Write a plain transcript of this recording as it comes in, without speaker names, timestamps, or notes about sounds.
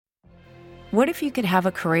What if you could have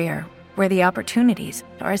a career where the opportunities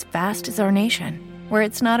are as vast as our nation, where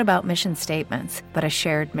it's not about mission statements, but a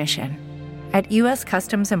shared mission? At U.S.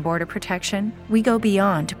 Customs and Border Protection, we go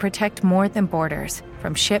beyond to protect more than borders.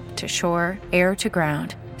 From ship to shore, air to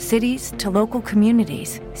ground, cities to local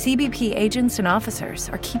communities, CBP agents and officers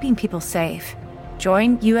are keeping people safe.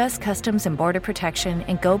 Join U.S. Customs and Border Protection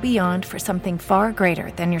and go beyond for something far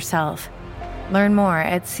greater than yourself. Learn more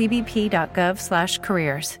at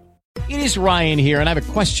cbp.gov/careers. It is Ryan here, and I have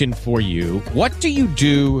a question for you. What do you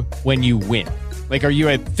do when you win? Like, are you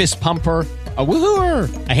a fist pumper, a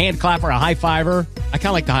woohooer, a hand clapper, a high fiver? I kind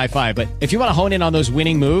of like the high five, but if you want to hone in on those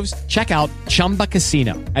winning moves, check out Chumba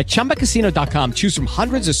Casino. At ChumbaCasino.com, choose from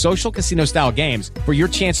hundreds of social casino-style games for your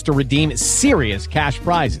chance to redeem serious cash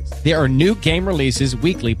prizes. There are new game releases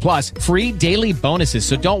weekly, plus free daily bonuses.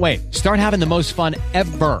 So don't wait. Start having the most fun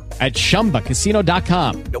ever at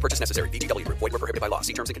ChumbaCasino.com. No purchase necessary. VGW. Void where prohibited by law.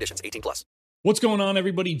 See terms and conditions. 18+. What's going on,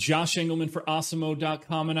 everybody? Josh Engelman for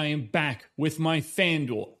Awesemo.com, and I am back with my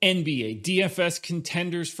FanDuel NBA DFS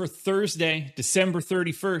contenders for Thursday, December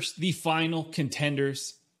 31st, the final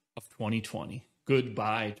contenders of 2020.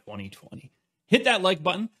 Goodbye, 2020. Hit that like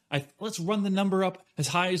button. Let's run the number up as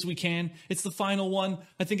high as we can. It's the final one.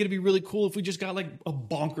 I think it'd be really cool if we just got like a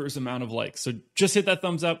bonkers amount of likes. So just hit that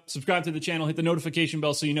thumbs up, subscribe to the channel, hit the notification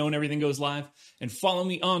bell so you know when everything goes live, and follow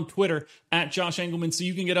me on Twitter at Josh Engelman so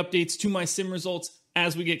you can get updates to my sim results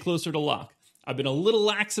as we get closer to lock. I've been a little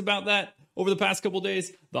lax about that over the past couple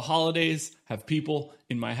days. The holidays have people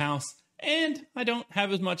in my house, and I don't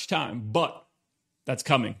have as much time, but that's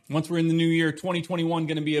coming. Once we're in the new year, 2021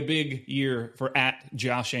 going to be a big year for at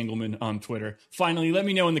Josh Engelman on Twitter. Finally, let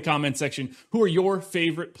me know in the comment section, who are your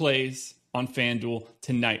favorite plays on FanDuel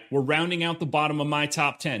tonight? We're rounding out the bottom of my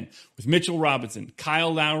top 10 with Mitchell Robinson,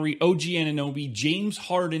 Kyle Lowry, OG Anunoby, James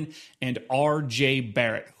Harden, and RJ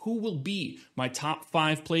Barrett. Who will be my top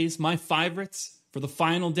 5 plays, my favorites for the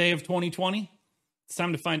final day of 2020? It's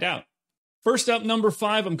time to find out. First up, number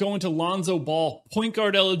 5, I'm going to Lonzo Ball. Point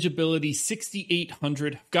guard eligibility,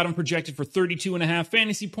 6,800. Got him projected for 32.5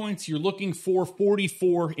 fantasy points. You're looking for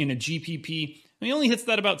 44 in a GPP. And he only hits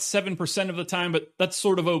that about 7% of the time, but that's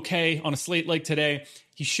sort of okay on a slate like today.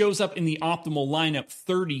 He shows up in the optimal lineup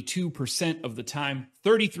 32% of the time,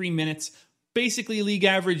 33 minutes, basically league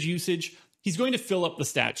average usage. He's going to fill up the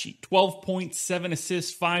stat sheet. 12 points, 7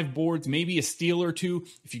 assists, 5 boards, maybe a steal or two.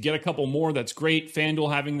 If you get a couple more, that's great.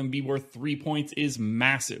 FanDuel having them be worth 3 points is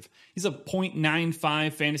massive. He's a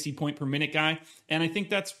 0.95 fantasy point per minute guy, and I think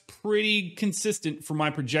that's pretty consistent for my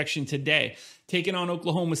projection today. Taking on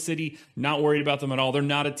Oklahoma City, not worried about them at all. They're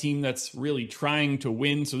not a team that's really trying to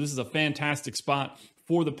win, so this is a fantastic spot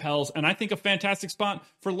for the Pels, and I think a fantastic spot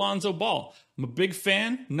for Lonzo Ball. I'm a big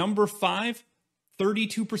fan. Number 5.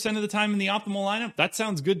 32% of the time in the optimal lineup. That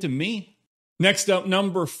sounds good to me. Next up,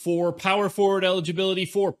 number 4, power forward eligibility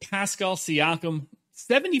for Pascal Siakam.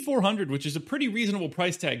 7,400, which is a pretty reasonable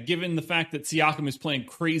price tag given the fact that Siakam is playing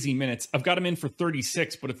crazy minutes. I've got him in for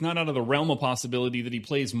 36, but it's not out of the realm of possibility that he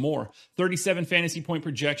plays more. 37 fantasy point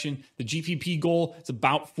projection. The GPP goal is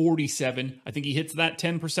about 47. I think he hits that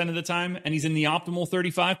 10% of the time, and he's in the optimal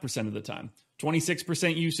 35% of the time.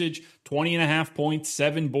 26% usage, 20.5 points,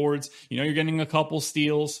 7 boards. You know, you're getting a couple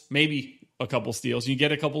steals, maybe a couple steals. You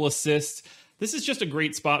get a couple assists. This is just a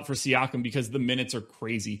great spot for Siakam because the minutes are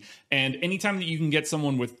crazy. And anytime that you can get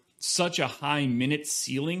someone with such a high minute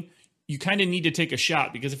ceiling, you kind of need to take a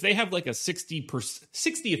shot, because if they have like a 60th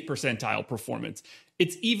percentile performance,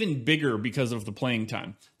 it's even bigger because of the playing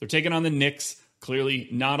time. They're taking on the Knicks. Clearly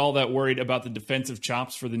not all that worried about the defensive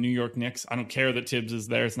chops for the New York Knicks. I don't care that Tibbs is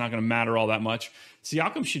there. It's not going to matter all that much.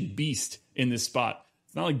 Siakam should beast in this spot.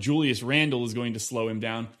 It's not like Julius Randle is going to slow him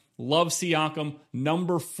down. Love Siakam,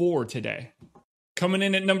 number 4 today. Coming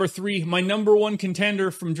in at number 3, my number 1 contender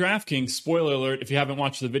from DraftKings. Spoiler alert, if you haven't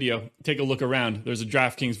watched the video, take a look around. There's a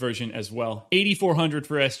DraftKings version as well. 8,400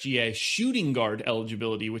 for SGA. Shooting guard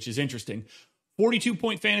eligibility, which is interesting.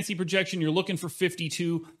 42-point fantasy projection, you're looking for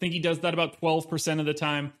 52. I think he does that about 12% of the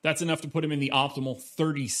time. That's enough to put him in the optimal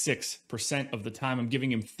 36% of the time. I'm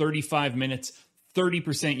giving him 35 minutes,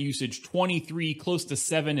 30% usage, 23, close to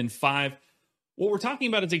 7 and 5. What we're talking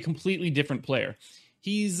about is a completely different player.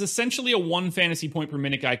 He's essentially a 1 fantasy point per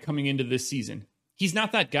minute guy coming into this season. He's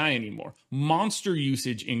not that guy anymore. Monster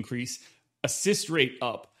usage increase, assist rate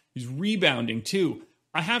up. He's rebounding too.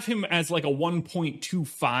 I have him as like a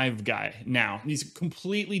 1.25 guy now. He's a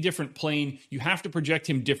completely different plane. You have to project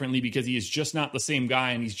him differently because he is just not the same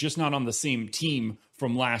guy, and he's just not on the same team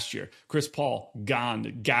from last year. Chris Paul,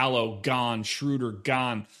 gone. Gallo, gone. Schroeder,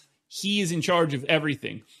 gone. He is in charge of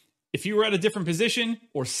everything. If you were at a different position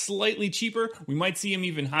or slightly cheaper, we might see him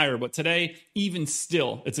even higher. But today, even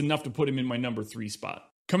still, it's enough to put him in my number 3 spot.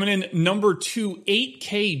 Coming in number 2,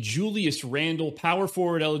 8K Julius Randle, power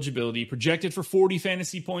forward eligibility, projected for 40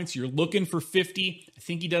 fantasy points. You're looking for 50. I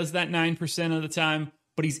think he does that 9% of the time,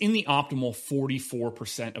 but he's in the optimal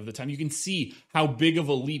 44% of the time. You can see how big of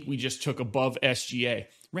a leap we just took above SGA.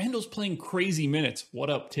 Randle's playing crazy minutes. What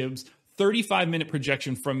up, Tibbs? 35-minute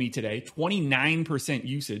projection from me today, 29%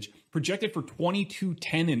 usage, projected for 22,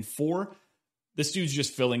 10, and 4. This dude's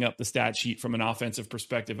just filling up the stat sheet from an offensive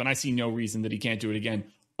perspective, and I see no reason that he can't do it again,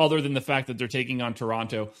 other than the fact that they're taking on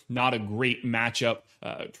Toronto. Not a great matchup.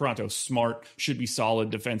 Toronto's smart, should be solid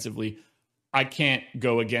defensively. I can't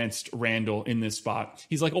go against Randle in this spot.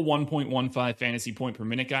 He's like a 1.15 fantasy point per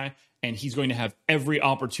minute guy, and he's going to have every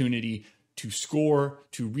opportunity to score,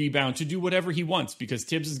 to rebound, to do whatever he wants, because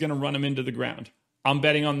Tibbs is going to run him into the ground. I'm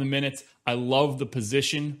betting on the minutes. I love the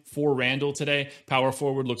position for Randle today. Power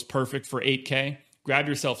forward looks perfect for 8K. Grab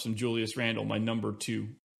yourself some Julius Randle, my number 2.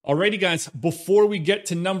 Alrighty, guys, before we get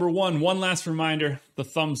to number 1, one last reminder, the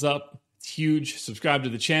thumbs up. It's huge. Subscribe to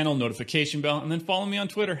the channel, notification bell, and then follow me on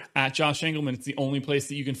Twitter, @JoshEngelman. It's the only place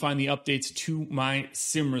that you can find the updates to my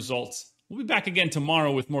sim results. We'll be back again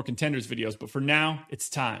tomorrow with more contenders videos, but for now, it's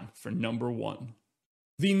time for number 1.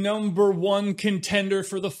 The number 1 contender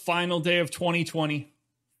for the final day of 2020.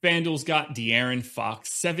 FanDuel's got De'Aaron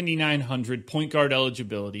Fox, 7,900 point guard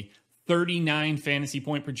eligibility, 39 fantasy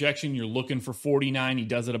point projection. You're looking for 49. He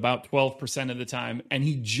does it about 12% of the time, and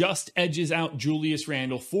he just edges out Julius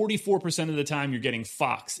Randle. 44% of the time, you're getting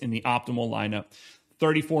Fox in the optimal lineup.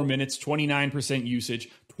 34 minutes, 29% usage,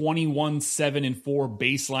 21, 7, and 4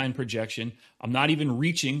 baseline projection. I'm not even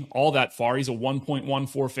reaching all that far. He's a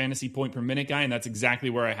 1.14 fantasy point per minute guy, and that's exactly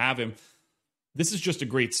where I have him. This is just a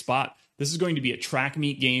great spot. This is going to be a track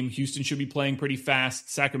meet game. Houston should be playing pretty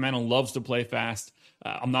fast. Sacramento loves to play fast.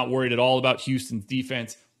 I'm not worried at all about Houston's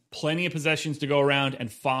defense. Plenty of possessions to go around,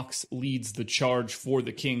 and Fox leads the charge for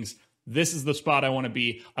the Kings. This is the spot I want to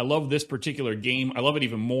be. I love this particular game. I love it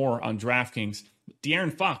even more on DraftKings.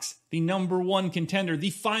 De'Aaron Fox, the number 1 contender, the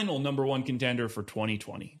final number 1 contender for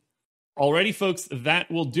 2020. Alrighty, folks,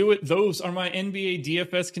 that will do it. Those are my NBA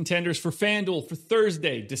DFS contenders for FanDuel for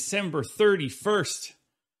Thursday, December 31st.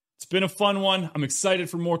 It's been a fun one. I'm excited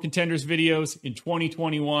for more contenders videos in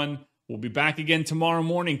 2021. We'll be back again tomorrow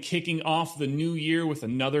morning, kicking off the new year with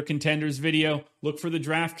another contenders video. Look for the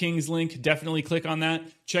DraftKings link. Definitely click on that.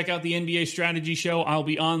 Check out the NBA Strategy Show. I'll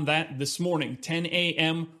be on that this morning, 10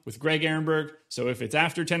 a.m. with Greg Ehrenberg. So if it's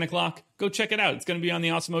after 10 o'clock, go check it out. It's going to be on the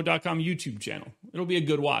Awesemo.com YouTube channel. It'll be a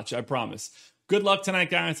good watch, I promise. Good luck tonight,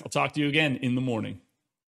 guys. I'll talk to you again in the morning.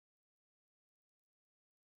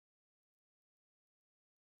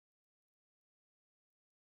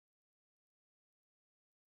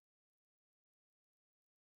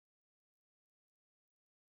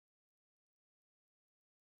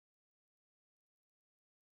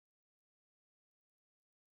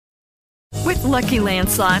 With Lucky Land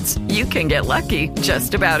Slots, you can get lucky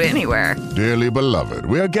just about anywhere. Dearly beloved,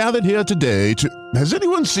 we are gathered here today to... Has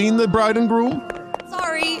anyone seen the bride and groom?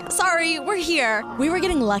 Sorry, we're here. We were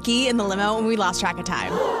getting lucky in the limo and we lost track of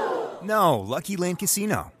time. No, Lucky Land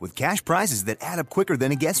Casino, with cash prizes that add up quicker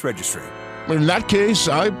than a guest registry. In that case,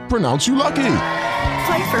 I pronounce you lucky.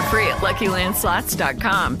 Play for free at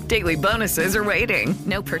LuckyLandSlots.com. Daily bonuses are waiting.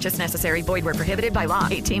 No purchase necessary. Void where prohibited by law.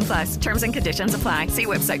 18+. Terms and conditions apply. See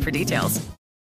website for details.